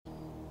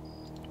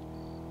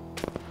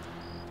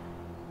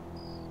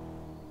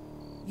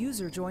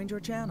User joined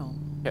your channel.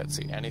 Can't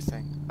see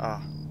anything.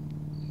 Ah,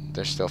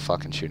 They're still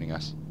fucking shooting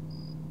us.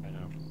 I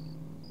know.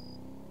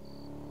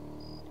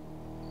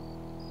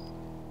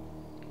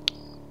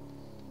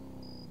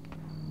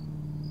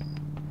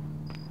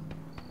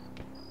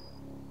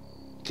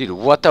 Dude,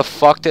 what the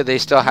fuck do they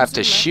still have to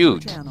User left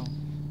shoot? your channel.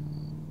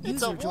 It's a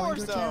User war joined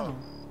your zone. channel.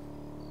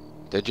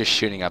 They're just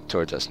shooting up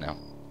towards us now.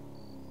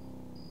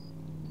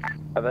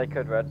 Are they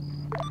code red?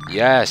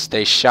 Yes,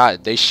 they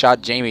shot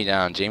Jamie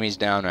down. Jamie's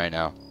down right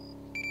now.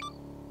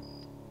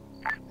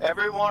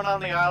 Everyone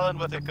on the island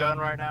with a gun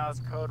right now is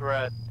code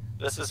red.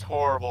 This is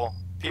horrible.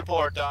 People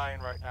are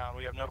dying right now, and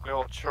we have no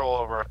control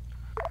over it.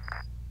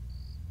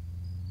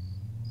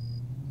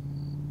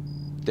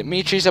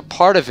 Dimitri's a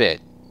part of it.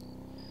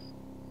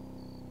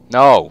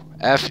 No,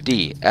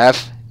 FD,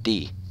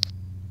 FD.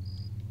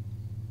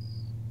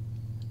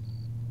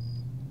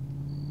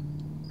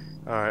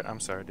 Alright, I'm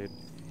sorry, dude.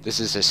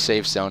 This is a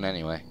safe zone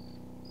anyway.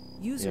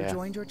 User Yeah.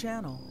 joined your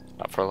channel.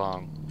 Not for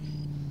long.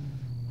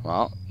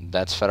 Well,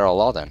 that's federal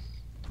law then.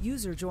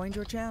 User joined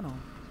your channel.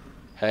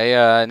 Hey,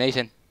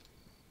 Nathan.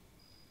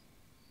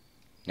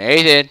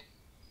 Nathan!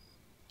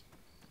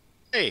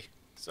 Hey,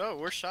 so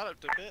we're shot up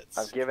to bits.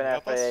 I've given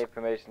Help us? FAA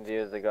permission to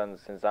use the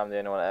guns since I'm the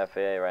only one at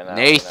FAA right now.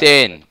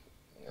 Nathan!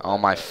 Oh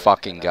my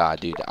fucking god,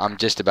 dude. I'm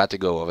just about to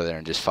go over there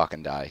and just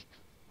fucking die.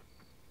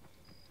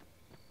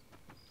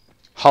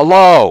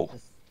 Hello!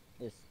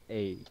 It's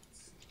AIDS.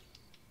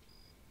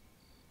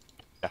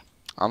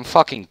 I'm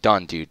fucking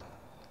done, dude.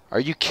 Are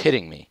you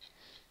kidding me?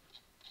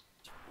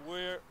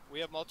 We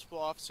have multiple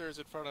officers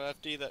in front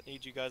of FD that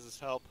need you guys'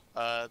 help.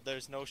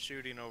 There's no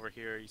shooting over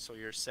here, so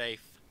you're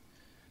safe.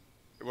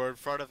 We're in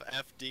front of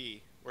FD.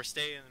 We're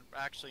staying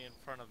actually in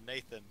front of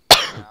Nathan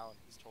now, and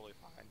he's totally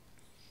fine.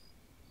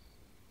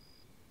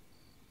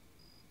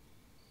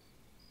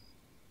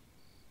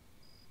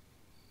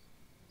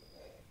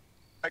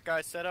 Alright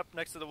guys, set up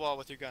next to the wall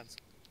with your guns.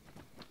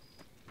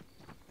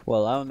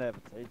 Well, I only have a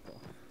taser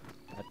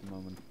at the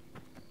moment.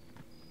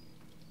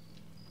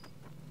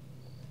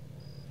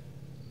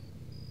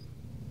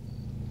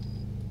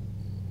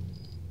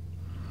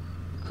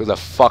 Who the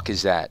fuck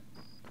is that?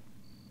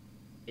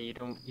 You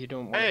don't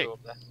want Hey! to go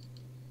up there.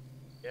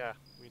 Yeah,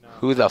 we know.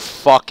 Who the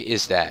fuck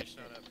is that? We shot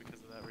up because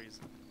of that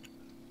reason.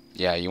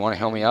 Yeah, you wanna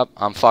heal me up?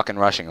 I'm fucking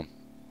rushing him.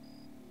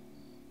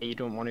 You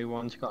don't want to.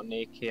 One's got an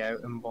AK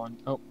out and one.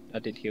 Oh, I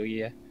did heal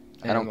you. Yeah.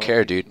 I don't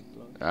care, dude.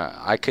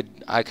 I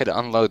could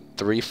unload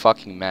 3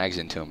 fucking mags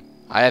into him.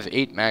 I have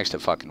 8 mags to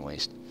fucking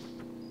waste.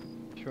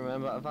 Do you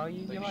remember that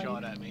value? They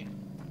shot at me.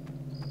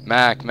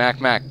 Mac.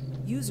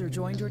 User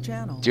joined your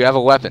channel. Do you have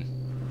a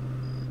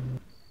weapon?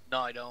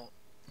 No, I don't.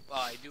 Well,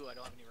 I do. I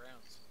don't have any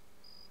rounds.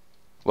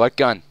 What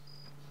gun?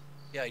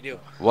 Yeah, I do.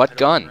 What I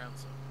don't have gun?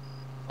 rounds.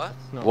 What?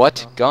 No,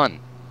 What no. gun?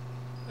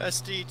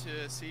 SD to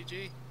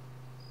CG.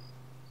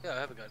 Yeah, I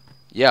have a gun.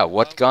 Yeah,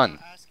 what gun?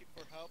 Asking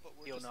for help, but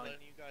we're Yo, just nine.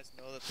 letting you guys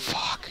know that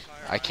Fuck. there's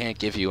I can't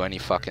give you any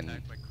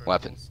fucking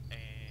weapon.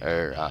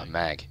 Or,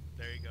 mag.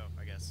 There you go,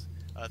 I guess.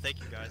 Thank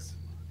you guys.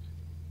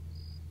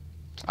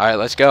 Alright,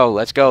 let's go.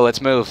 Let's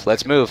move.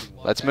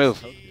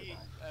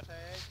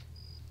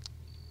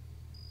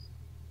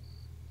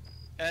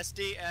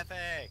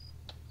 SDFA.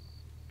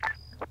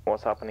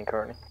 What's happening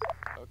currently?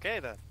 Okay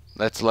then.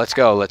 Let's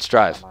go. Let's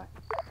drive. You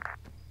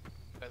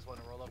guys want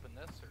to roll up in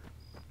this, or?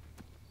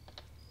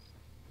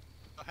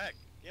 Oh heck,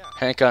 yeah.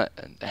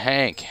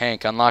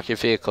 Hank, unlock your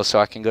vehicle so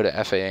I can go to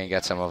FAA and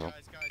get some of them.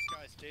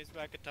 Guys, James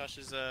McIntosh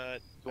is You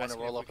want to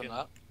roll up in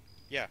that?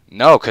 Yeah.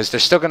 No, because they're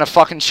still gonna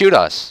fucking shoot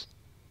us.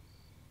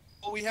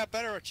 Well, we have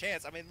better a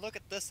chance. I mean, look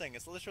at this thing.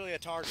 It's literally a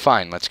target.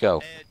 Fine, let's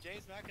go. And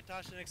James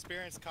McIntosh is an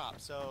experienced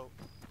cop, so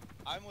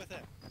I'm with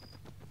him.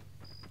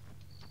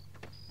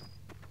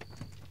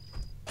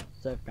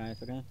 Safe,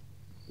 guys, okay?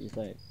 Be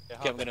safe.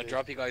 Okay, I'm gonna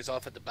drop you guys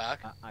off at the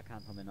back. I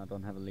can't come in, I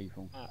don't have a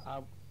lethal.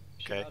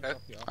 Okay.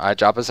 Alright,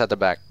 drop us at the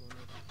back.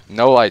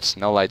 No lights.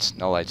 I got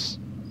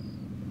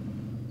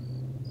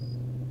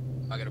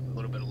a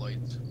little bit of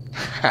lights.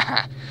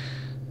 Can't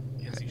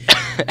see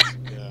shit.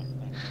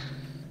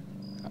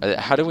 Yeah.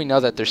 How do we know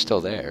that they're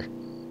still there?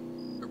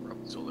 They're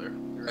probably still there.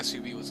 Your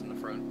SUV was in the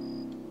front.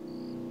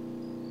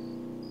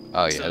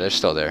 Oh yeah, they're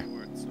still there.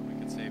 So we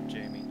can save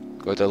Jamie.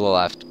 Go to the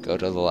left.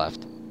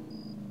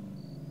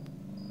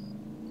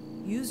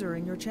 User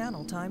in your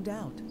channel timed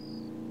out.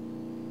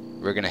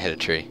 We're gonna hit a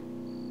tree.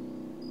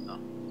 Oh.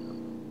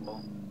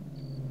 Oh.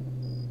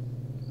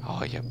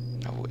 Oh, yep.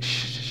 No,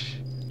 shh.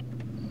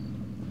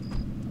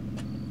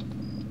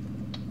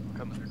 They're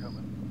coming.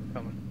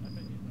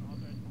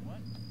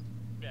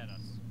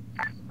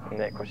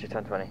 Nick, what's your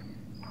 1020?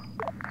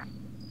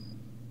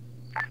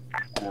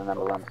 And then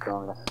that'll land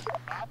stronger.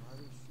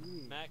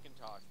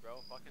 Macintosh,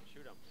 bro. Fucking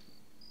shoot him.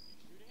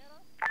 Shooting at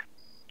us?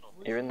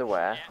 You're in the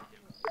where?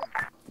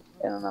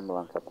 In an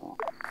ambulance up there.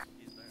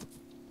 He's there.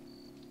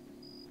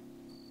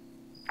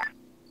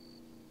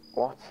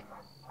 What?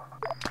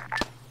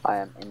 I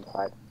am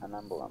inside an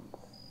ambulance.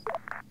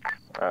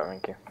 Alright,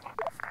 thank you.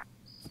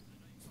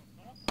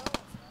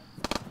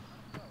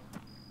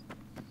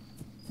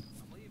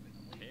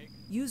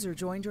 User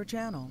joined your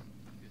channel.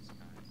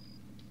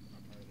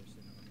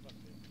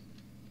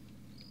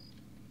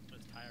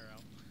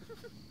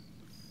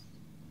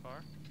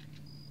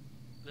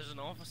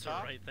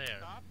 right there.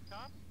 Cop,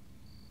 cop.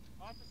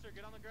 Officer,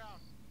 get on the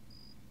ground.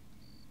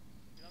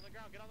 Get on the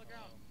ground, get on the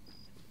ground.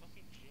 It's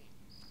fucking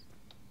James.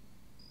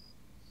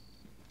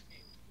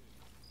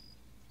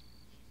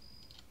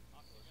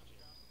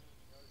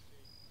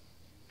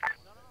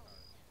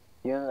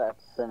 Unit at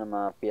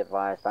cinema, be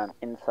advised, I'm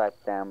inside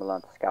the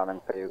ambulance scouting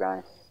for you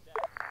guys.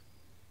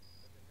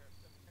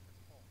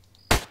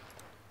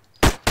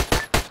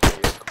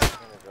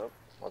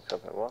 What's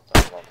up? What?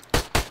 Back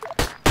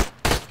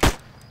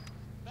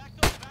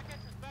door, back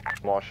entrance, back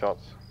entrance. More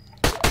shots.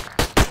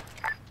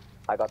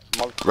 I got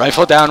multiple.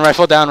 Rifle down,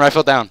 rifle down,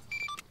 rifle down.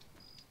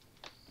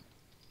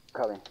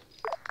 Copy.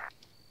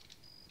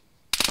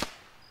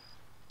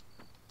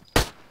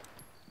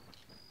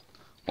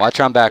 Watch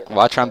on back,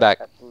 watch on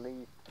back. At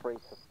least 3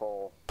 to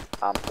 4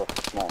 arms of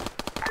small.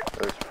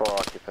 There's 4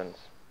 occupants.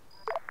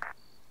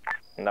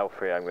 No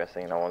 3, I'm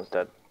guessing. No one's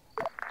dead.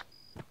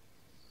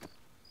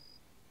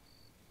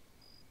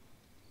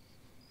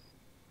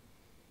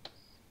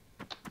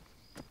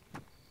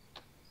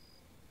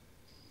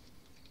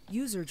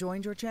 User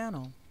joined your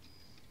channel.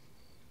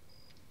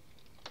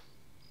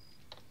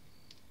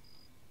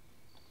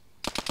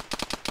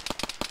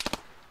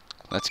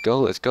 Let's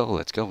go, let's go,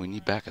 let's go. We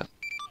need backup.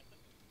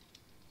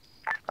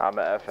 I'm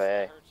at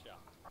FAA.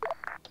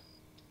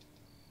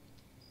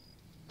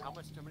 How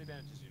many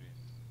bandages do you need?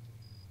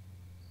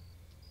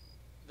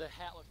 The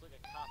hat looks like a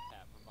cop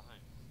hat from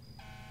behind.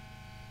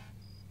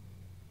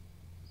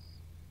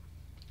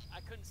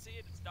 I couldn't see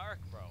it. It's dark,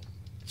 bro.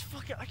 It's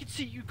fucking. I can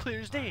see you clear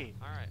as day.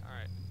 All right, all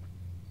right.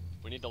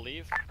 We need to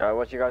leave.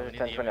 What's you guys' We need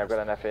 1020? the I've got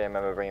an FAA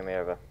member bringing me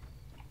over.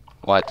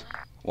 What?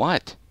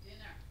 What?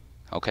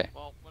 Okay.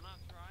 Well, we're not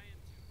trying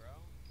to, bro.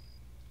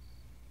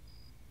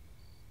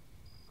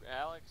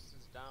 Alex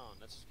is down.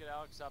 Let's just get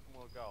Alex up and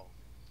we'll go.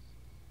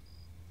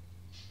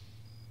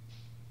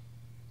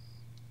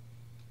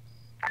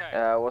 Okay.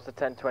 What's the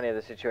 1020 of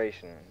the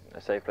situation? A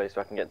safe place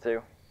so I can get to?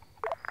 Okay,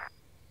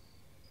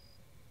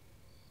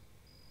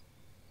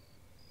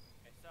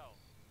 so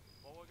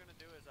what we're gonna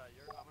do is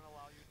I'm gonna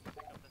allow you to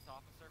pick up this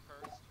officer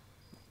first.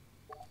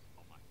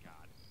 Oh my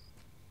god.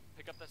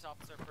 Pick up this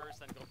officer first,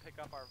 then go pick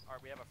up our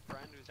we have a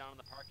friend who's down in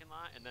the parking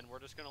lot, and then we're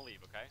just gonna leave,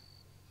 okay?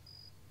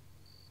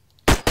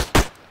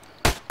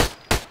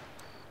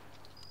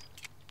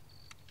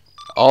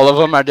 All of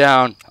them are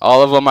down.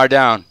 All of them are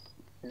down.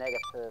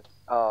 Negative.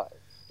 Oh,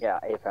 yeah,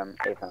 AFM,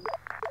 AFM.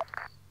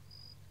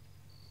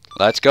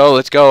 Let's go,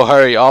 let's go.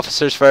 Hurry.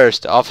 Officers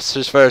first.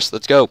 Officers first.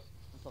 Let's go.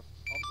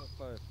 Officer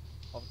first.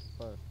 Officer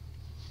first.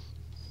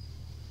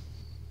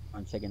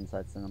 I'm checking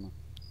inside cinema.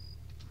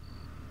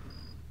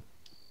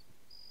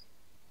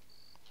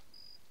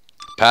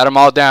 Pat them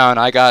all down.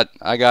 I'll pat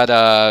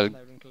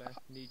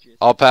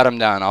them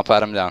down. I'll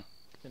pat them down.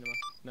 Cinema.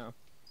 No.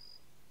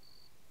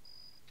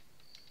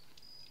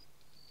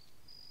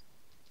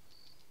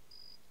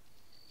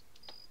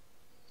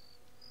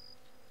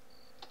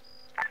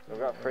 We've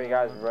got 3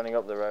 guys running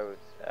up the road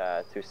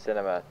to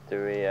cinema.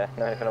 Do we know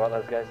anything about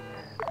those guys?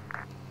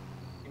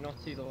 You not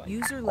see the light.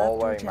 User All left your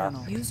wearing channel.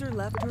 masks. User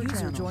left your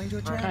channel. Joined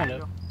your channel. Kind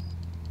of.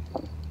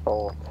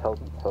 Oh, tell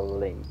them to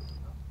leave.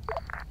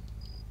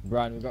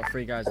 Brian, we've got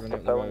 3 guys running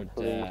up the road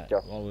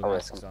all with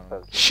masks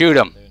on. Shoot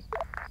them.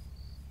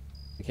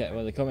 Okay,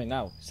 well they're coming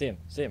now. See him,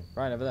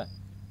 Brian over there.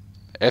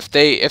 If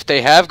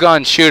they have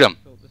guns, shoot them.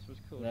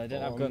 No, they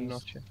don't have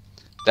guns.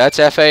 That's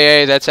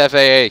FAA. That's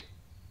FAA.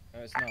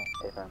 No, it's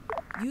not.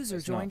 User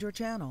It's joined not. your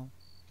channel.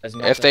 That's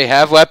not If they FAA.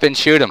 have weapons,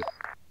 shoot them.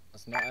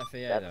 That's not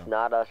FAA That's though.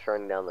 not us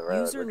running down the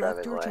road. User We're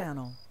left driving your away.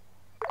 channel.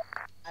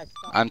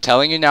 I'm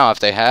telling you now. If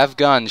they have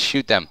guns,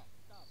 shoot them.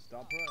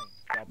 Stop running.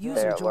 Stop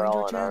User We're joined all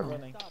your in our channel.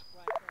 running.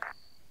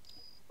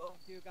 Both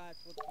of you guys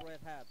with the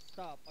red hat.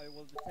 Stop or you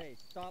will be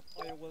tased. Stop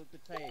or you will be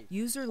tased.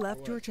 User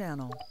left your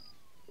channel.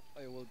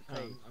 Or you will be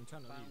tased. I'm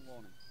trying to Final leave.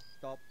 warning.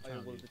 Stop or you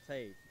Trying to will be leave.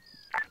 tased.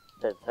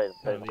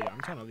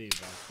 I'm trying to leave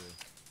actually.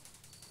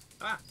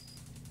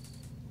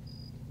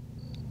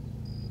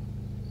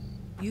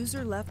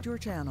 User left your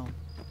channel.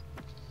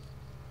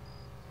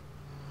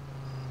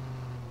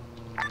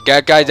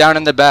 Get guy down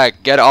in the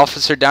back. Get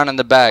officer down in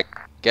the back.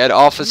 Get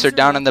officer User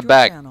down in the left your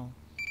back. channel.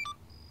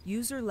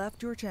 User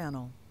left your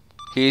channel.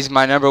 He's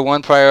my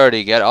 #1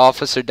 priority. Get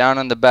officer down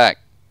in the back.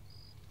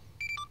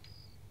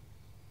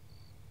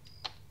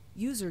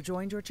 User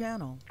joined your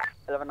channel.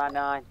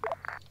 1199.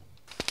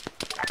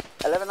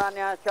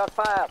 1199, shot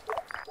fired.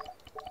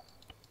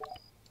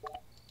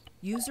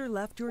 User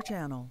left your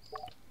channel.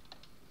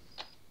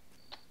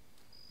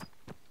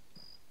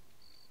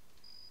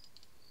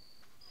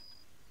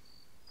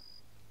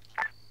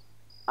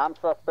 I'm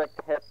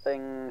suspect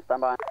hitting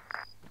standby.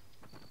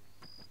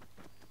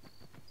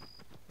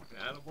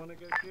 I don't want to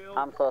get killed.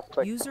 I'm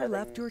suspect User heading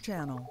left your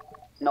channel.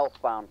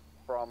 northbound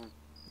from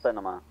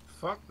cinema.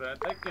 Fuck that.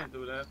 They can't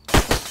do that.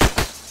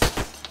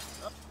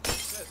 Oh,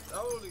 shit.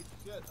 Holy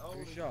shit.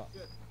 Holy shot?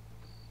 shit.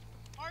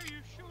 Are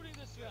you shooting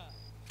this guy?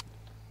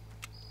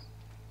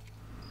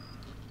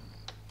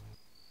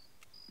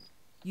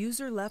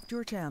 User left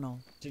your channel.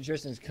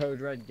 Situation's code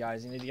red,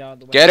 guys. You need to get out of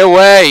the way. Get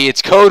away.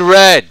 It's code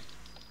red.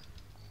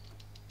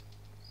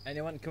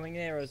 Anyone coming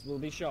near us will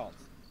be shot.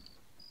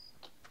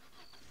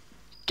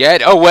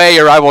 Get away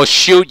or I will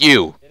shoot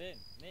you. Get in.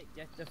 Nick,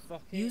 get the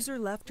fuck in. User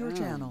left your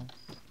channel.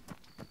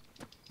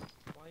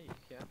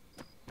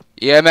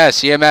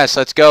 EMS,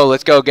 let's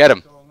go, get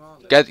him.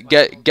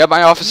 Get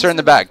my officer in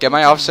the back. Get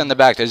my officer in the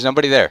back. There's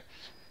nobody there.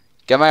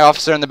 Get my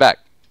officer in the back.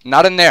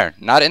 Not in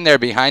there,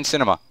 behind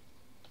cinema.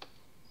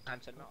 I'm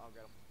cinema, I'll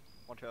get him.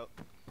 Watch out.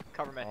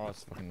 Cover me. Oh,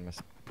 it's fucking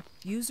missed.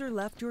 User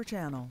left your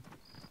channel.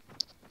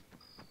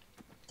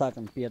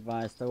 Sergeant, be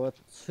advised, there were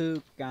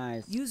 2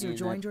 guys User in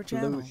joined a your blue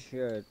channel.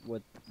 shirt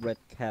with red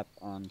cap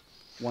on.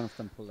 One of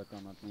them pulled a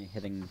gun at me,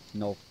 heading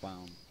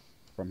northbound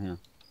from here.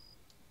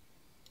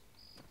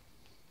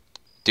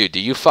 Dude, do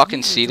you fucking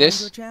User see joined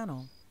this? your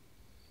channel.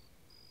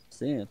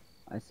 See it,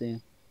 I see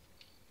it.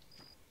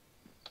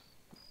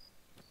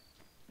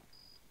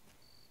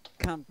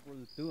 Can't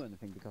really do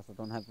anything because I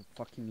don't have a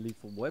fucking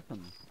lethal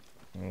weapon.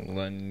 Well,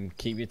 then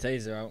keep your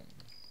taser out.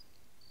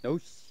 No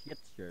shit,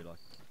 Sherlock.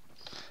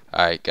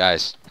 Alright,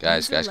 guys.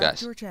 User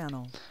left your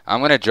channel. I'm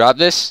gonna drop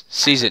this.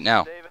 Seize it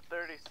now. David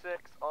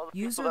 36, all the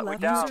User people that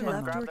left we down,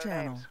 your grab their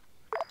channel. names.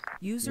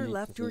 User need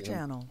left to your see them.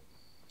 channel.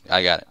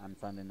 I got it. I'm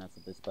sending that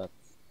to dispatch.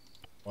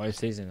 Why are you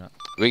seizing that?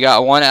 We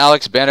got 1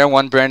 Alex Banner,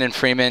 1 Brandon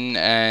Freeman,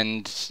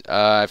 and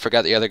I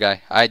forgot the other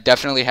guy. I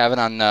definitely have it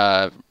on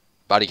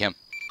body cam.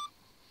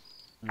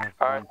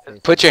 Alright,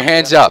 Put your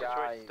hands up.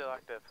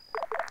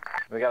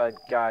 we got a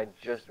guy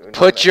just...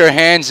 Put your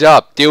hands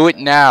up. Do it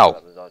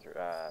now.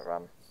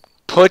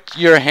 Put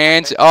your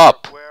hands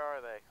up. Where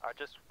are they?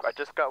 I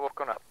just got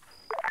woken up.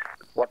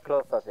 What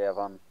clothes does he have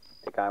on?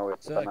 The guy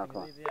with Sir, the can you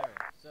binocular. leave the area?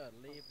 Sir,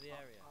 leave the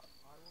area.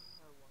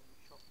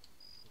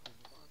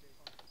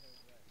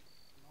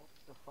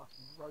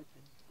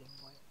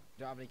 Do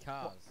you have any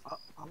cars?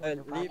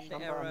 Leave the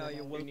area or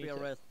you will be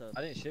arrested.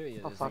 I didn't shoot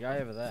you, there's a guy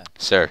over there.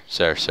 Sir.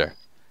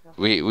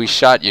 We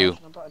shot you.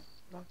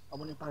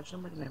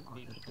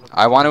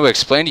 I want to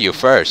explain to you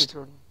first.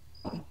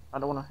 I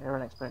don't want to hear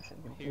an explanation.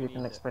 You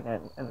can explain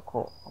it in the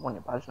court. I want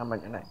your badge number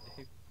and your name.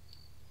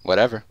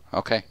 Whatever.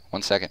 Okay,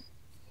 1 second.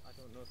 I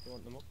don't know if you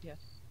want them up yet.